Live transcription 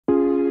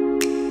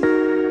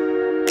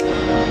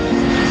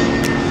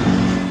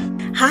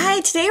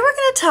today we're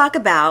going to talk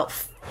about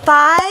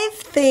 5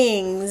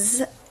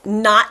 things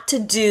not to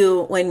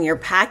do when you're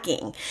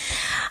packing.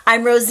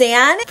 I'm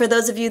RoseAnne. For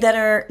those of you that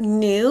are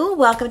new,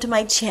 welcome to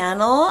my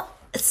channel.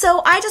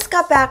 So I just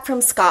got back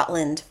from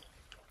Scotland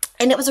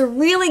and it was a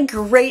really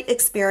great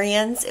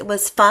experience. It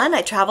was fun.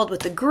 I traveled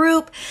with a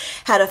group,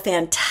 had a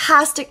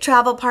fantastic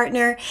travel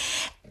partner.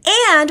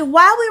 And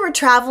while we were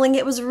traveling,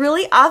 it was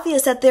really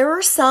obvious that there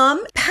were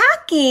some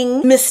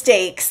packing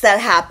mistakes that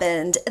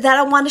happened that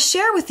I want to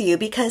share with you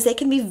because they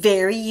can be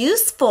very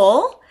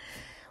useful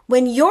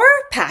when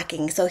you're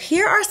packing. So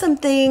here are some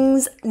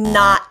things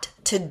not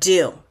to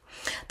do.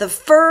 The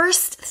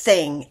first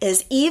thing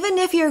is, even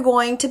if you're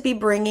going to be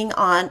bringing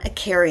on a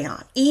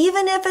carry-on,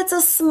 even if it's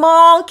a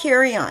small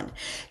carry-on,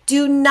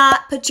 do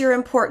not put your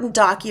important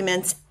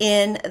documents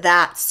in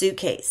that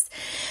suitcase,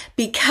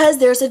 because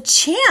there's a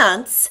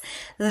chance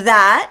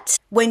that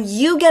when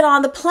you get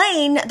on the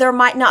plane, there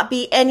might not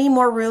be any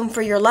more room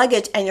for your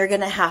luggage and you're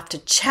going to have to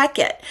check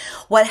it.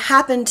 What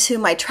happened to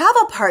my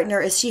travel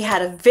partner is she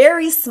had a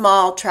very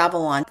small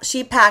travel-on.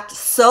 She packed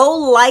so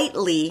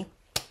lightly.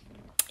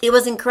 It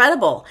was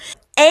incredible.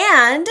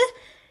 And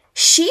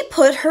she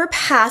put her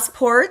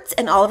passports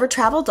and all of her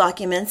travel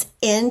documents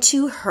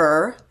into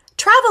her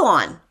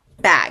travel-on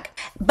bag.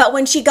 But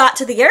when she got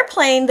to the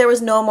airplane, there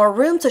was no more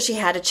room, so she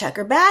had to check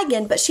her bag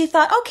in. But she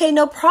thought, okay,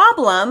 no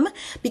problem,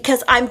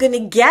 because I'm going to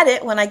get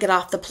it when I get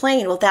off the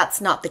plane. Well,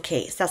 that's not the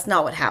case. That's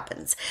not what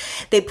happens.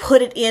 They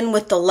put it in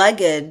with the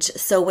luggage,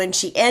 so when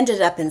she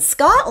ended up in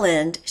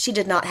Scotland, she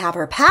did not have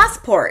her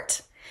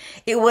passport.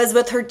 It was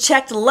with her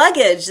checked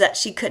luggage that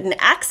she couldn't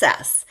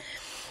access.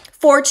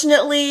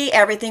 Fortunately,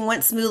 everything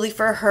went smoothly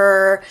for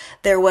her.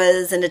 There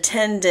was an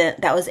attendant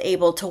that was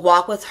able to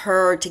walk with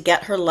her to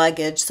get her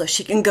luggage so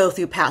she can go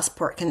through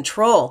passport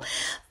control.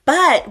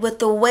 But with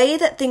the way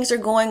that things are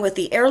going with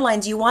the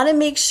airlines, you want to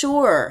make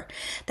sure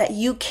that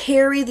you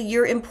carry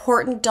your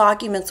important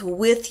documents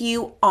with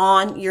you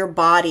on your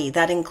body.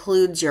 That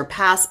includes your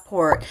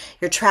passport,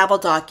 your travel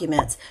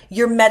documents,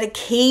 your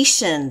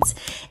medications,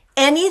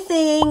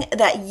 anything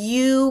that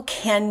you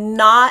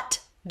cannot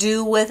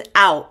do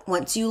without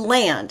once you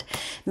land.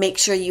 Make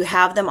sure you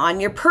have them on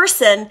your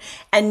person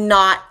and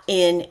not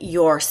in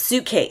your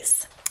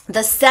suitcase.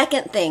 The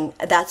second thing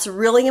that's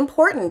really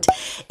important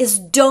is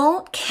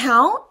don't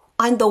count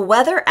on the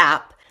weather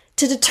app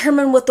to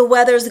determine what the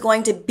weather is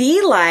going to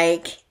be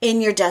like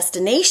in your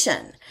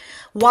destination.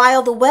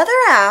 While the weather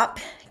app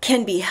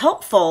can be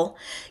helpful,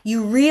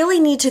 you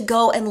really need to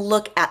go and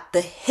look at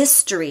the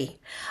history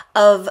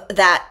of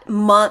that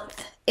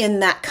month in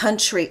that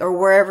country or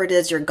wherever it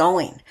is you're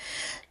going.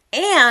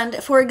 And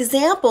for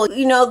example,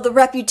 the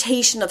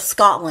reputation of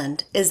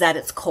Scotland is that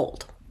it's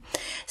cold.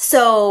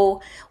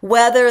 So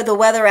whether the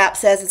weather app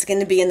says it's going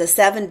to be in the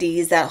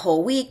 70s that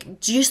whole week,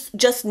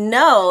 just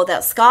know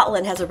that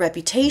Scotland has a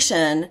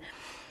reputation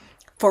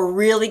for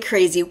really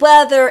crazy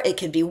weather. It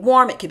could be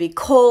warm, it could be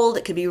cold,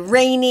 it could be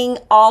raining,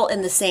 all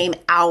in the same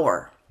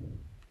hour.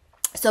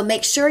 So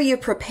make sure you're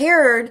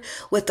prepared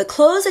with the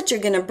clothes that you're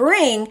going to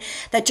bring,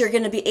 that you're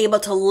going to be able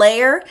to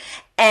layer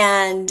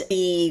and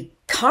be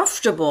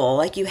comfortable,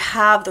 like you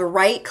have the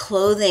right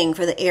clothing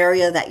for the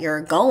area that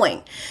you're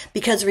going.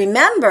 Because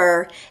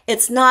remember,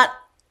 it's not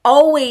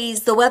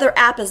always, the weather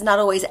app is not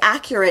always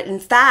accurate. In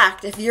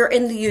fact, if you're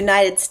in the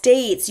United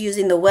States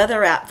using the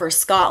weather app for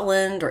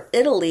Scotland or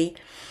Italy,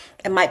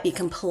 it might be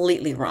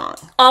completely wrong.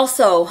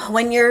 Also,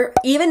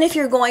 even if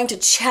you're going to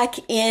check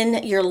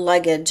in your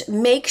luggage,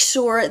 make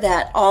sure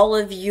that all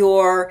of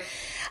your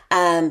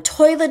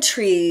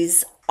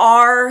toiletries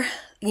are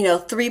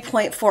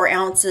 3.4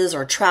 ounces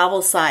or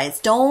travel size.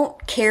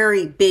 Don't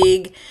carry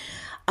big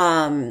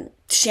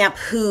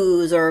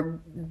shampoos or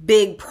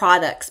big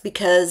products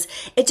because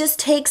it just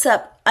takes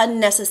up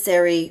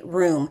unnecessary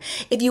room.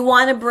 If you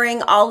want to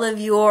bring all of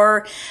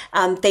your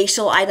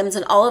facial items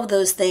and all of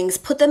those things,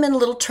 put them in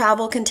little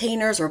travel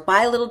containers or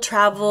buy little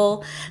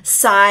travel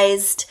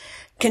sized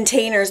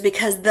containers,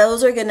 because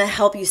those are going to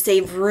help you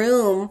save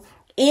room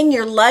in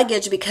your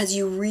luggage, because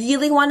you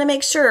really want to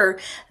make sure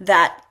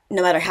that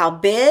no matter how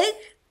big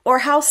or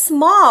how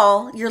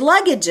small your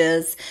luggage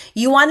is,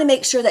 you want to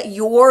make sure that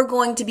you're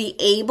going to be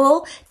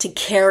able to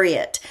carry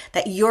it,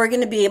 that you're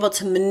going to be able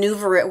to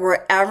maneuver it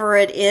wherever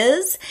it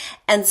is.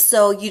 And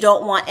so you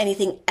don't want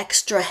anything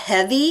extra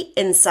heavy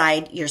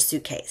inside your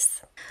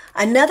suitcase.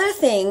 Another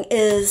thing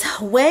is,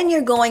 when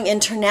you're going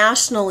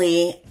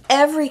internationally,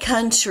 every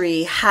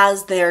country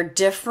has their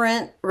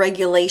different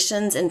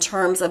regulations in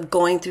terms of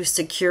going through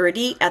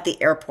security at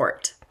the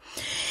airport.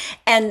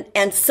 And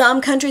some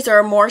countries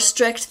are more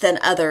strict than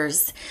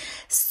others.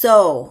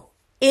 So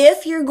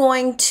if you're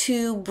going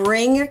to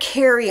bring your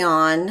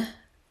carry-on,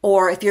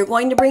 or if you're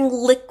going to bring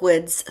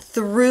liquids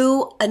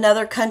through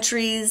another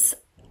country's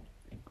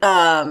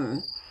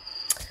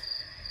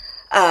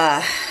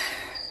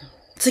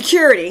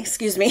security,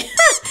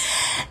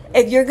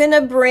 If you're going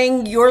to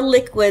bring your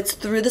liquids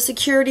through the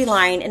security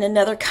line in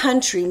another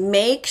country,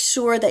 make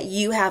sure that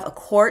you have a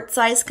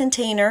quart-sized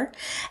container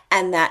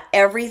and that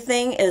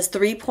everything is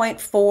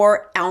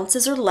 3.4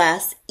 ounces or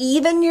less.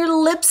 Even your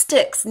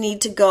lipsticks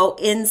need to go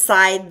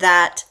inside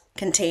that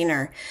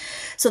container.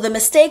 So the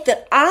mistake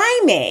that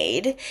I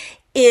made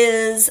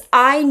is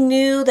I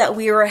knew that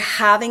we were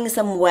having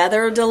some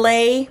weather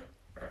delay,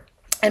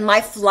 and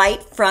my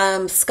flight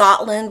from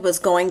Scotland was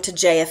going to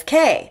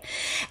JFK.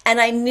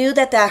 And I knew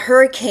that that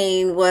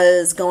hurricane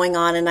was going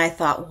on, and I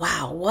thought,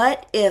 wow,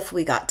 what if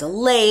we got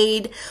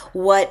delayed?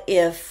 What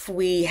if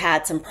we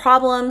had some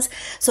problems?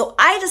 So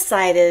I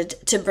decided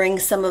to bring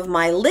some of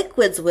my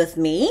liquids with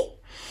me.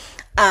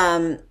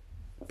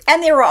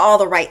 And they were all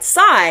the right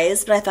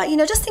size, but I thought,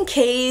 just in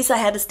case I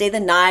had to stay the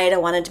night, I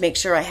wanted to make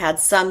sure I had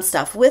some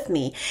stuff with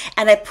me.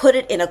 And I put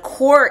it in a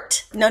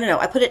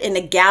I put it in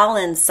a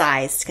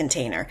gallon-sized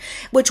container,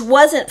 which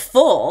wasn't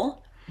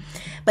full,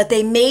 but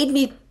they made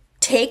me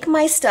take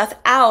my stuff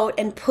out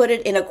and put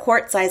it in a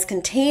quart-sized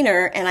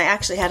container, and I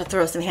actually had to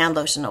throw some hand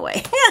lotion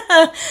away.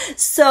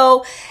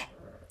 So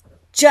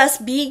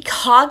just be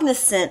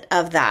cognizant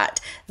of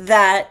that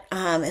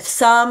if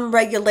some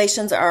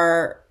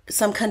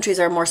some countries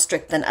are more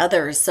strict than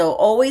others. So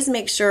always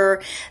make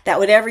sure that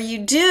whatever you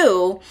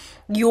do,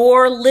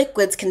 your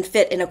liquids can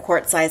fit in a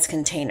quart-sized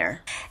container.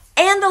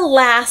 And the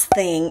last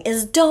thing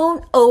is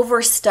don't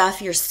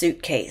overstuff your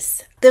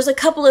suitcase. There's a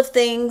couple of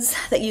things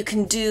that you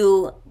can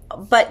do,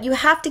 but you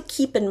have to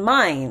keep in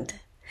mind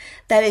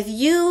that if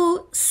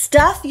you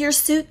stuff your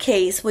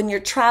suitcase when you're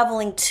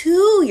traveling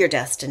to your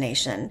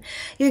destination,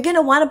 you're going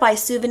to want to buy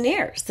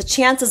souvenirs. The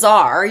chances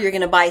are you're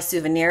going to buy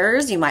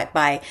souvenirs. You might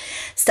buy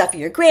stuff for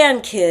your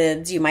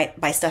grandkids. You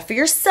might buy stuff for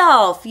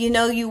yourself.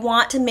 You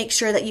want to make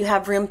sure that you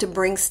have room to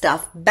bring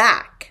stuff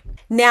back.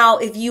 Now,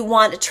 if you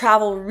want to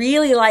travel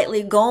really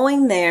lightly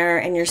going there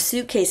and your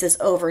suitcase is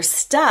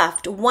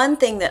overstuffed, one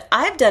thing that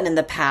I've done in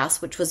the past,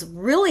 which was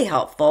really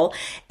helpful,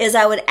 is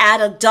I would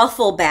add a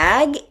duffel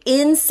bag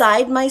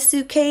inside my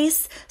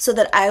suitcase so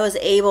that I was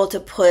able to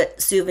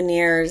put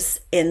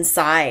souvenirs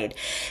inside.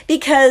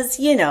 Because,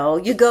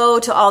 you go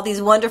to all these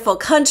wonderful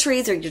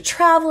countries or you're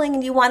traveling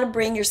and you want to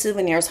bring your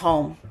souvenirs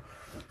home.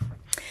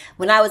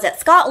 When I was at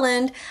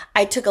Scotland,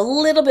 I took a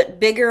little bit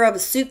bigger of a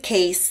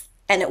suitcase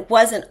and it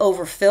wasn't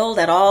overfilled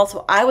at all.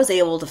 So I was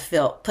able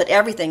to put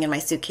everything in my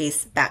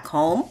suitcase back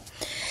home,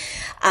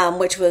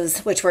 which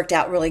worked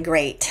out really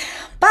great.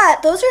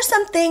 But those are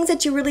some things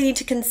that you really need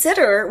to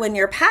consider when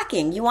you're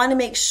packing. You want to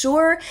make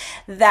sure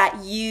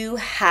that you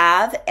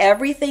have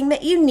everything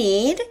that you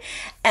need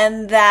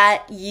and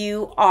that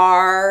you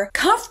are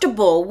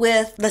comfortable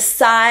with the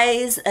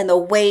size and the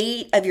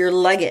weight of your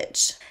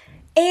luggage.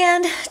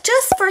 And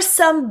just for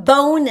some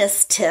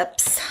bonus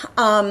tips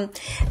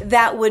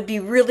that would be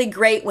really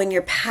great when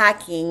you're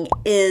packing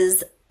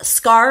is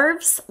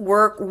scarves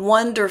work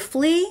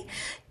wonderfully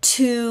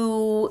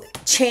to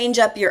change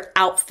up your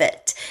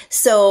outfit.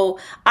 So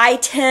I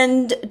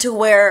tend to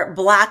wear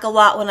black a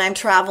lot when I'm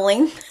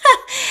traveling.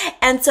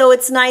 And so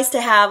it's nice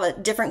to have a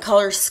different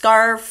color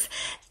scarf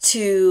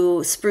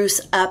to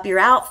spruce up your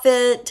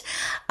outfit.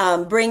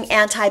 Bring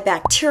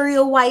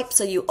antibacterial wipes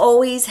so you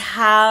always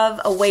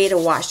have a way to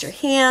wash your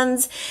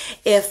hands.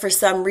 If for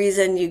some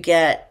reason you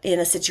get in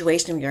a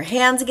situation where your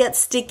hands get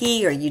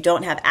sticky or you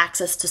don't have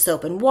access to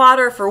soap and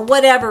water for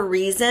whatever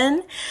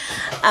reason,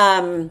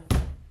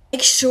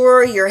 make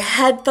sure your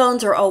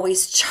headphones are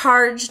always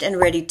charged and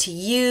ready to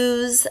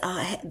use.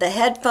 The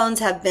headphones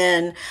have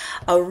been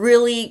a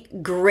really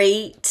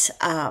great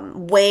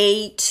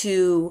way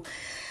to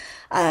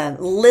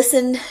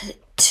listen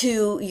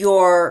to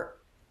your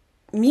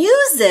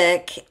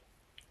music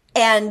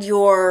and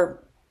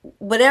your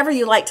whatever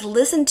you like to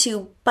listen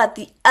to. But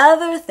the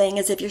other thing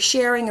is if you're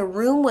sharing a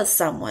room with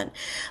someone,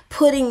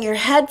 putting your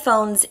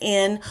headphones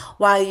in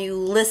while you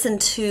listen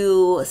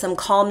to some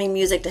calming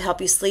music to help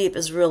you sleep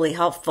is really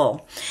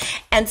helpful.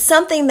 And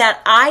something that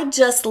I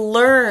just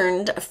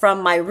learned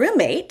from my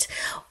roommate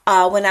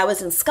when I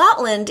was in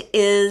Scotland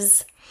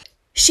is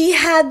she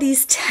had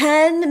these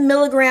 10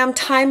 milligram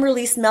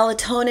time-release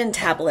melatonin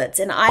tablets,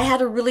 and I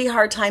had a really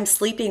hard time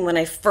sleeping when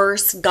I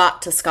first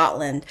got to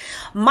Scotland.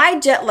 My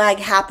jet lag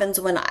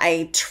happens when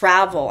I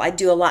travel. I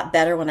do a lot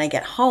better when I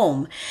get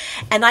home,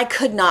 and I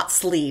could not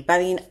sleep. I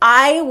mean,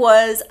 I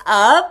was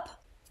up.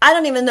 I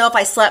don't even know if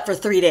I slept for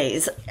 3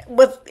 days.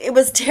 It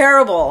was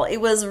terrible. It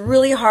was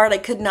really hard. I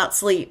could not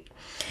sleep.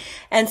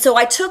 And so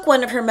I took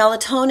one of her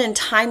melatonin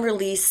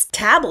time-release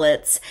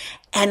tablets,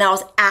 and I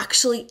was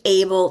actually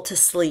able to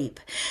sleep.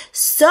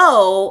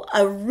 So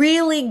a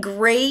really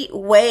great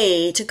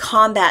way to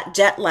combat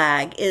jet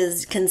lag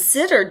is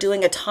consider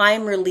doing a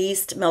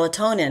time-released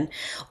melatonin.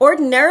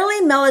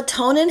 Ordinarily,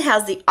 melatonin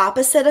has the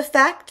opposite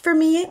effect for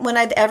me when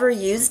I've ever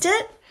used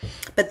it,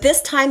 but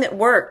this time it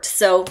worked.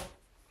 So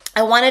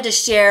I wanted to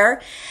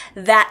share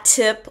that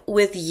tip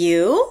with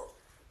you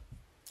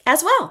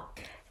as well.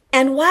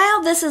 And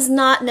while this is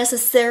not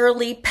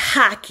necessarily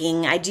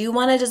packing, I do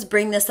want to just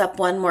bring this up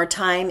one more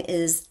time,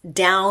 is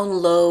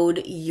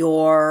download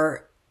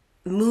your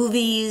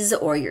movies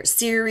or your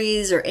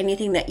series or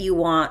anything that you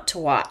want to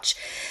watch.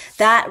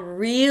 That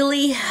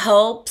really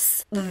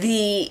helps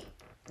the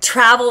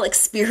travel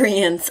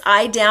experience.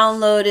 I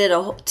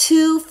downloaded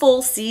 2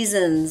 full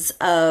seasons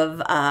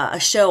of a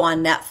show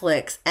on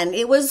Netflix, and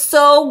it was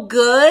so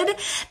good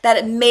that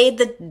it made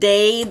the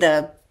day,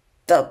 the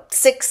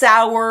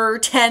 6-hour,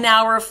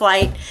 10-hour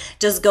flight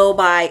just go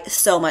by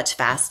so much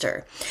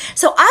faster.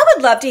 So I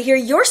would love to hear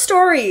your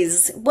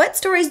stories. What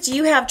stories do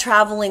you have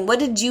traveling? What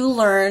did you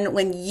learn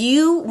when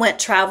you went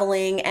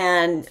traveling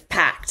and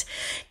packed?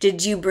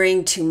 Did you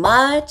bring too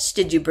much?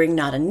 Did you bring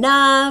not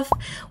enough?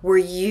 Were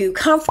you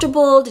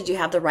comfortable? Did you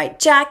have the right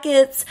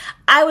jackets?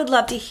 I would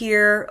love to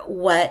hear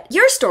what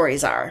your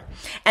stories are.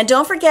 And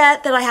don't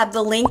forget that I have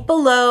the link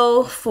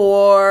below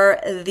for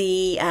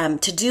the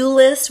to-do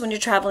list when you're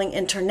traveling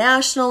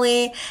internationally,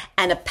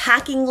 and a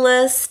packing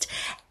list,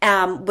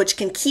 which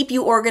can keep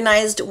you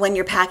organized when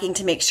you're packing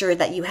to make sure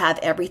that you have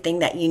everything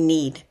that you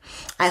need.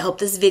 I hope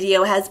this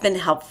video has been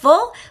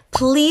helpful.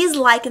 Please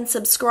like and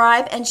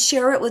subscribe and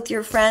share it with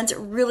your friends. It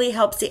really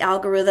helps the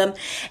algorithm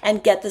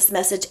and get this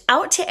message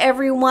out to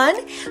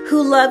everyone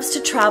who loves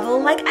to travel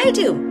like I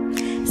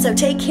do. So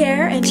take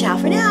care and ciao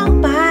for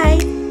now. Bye.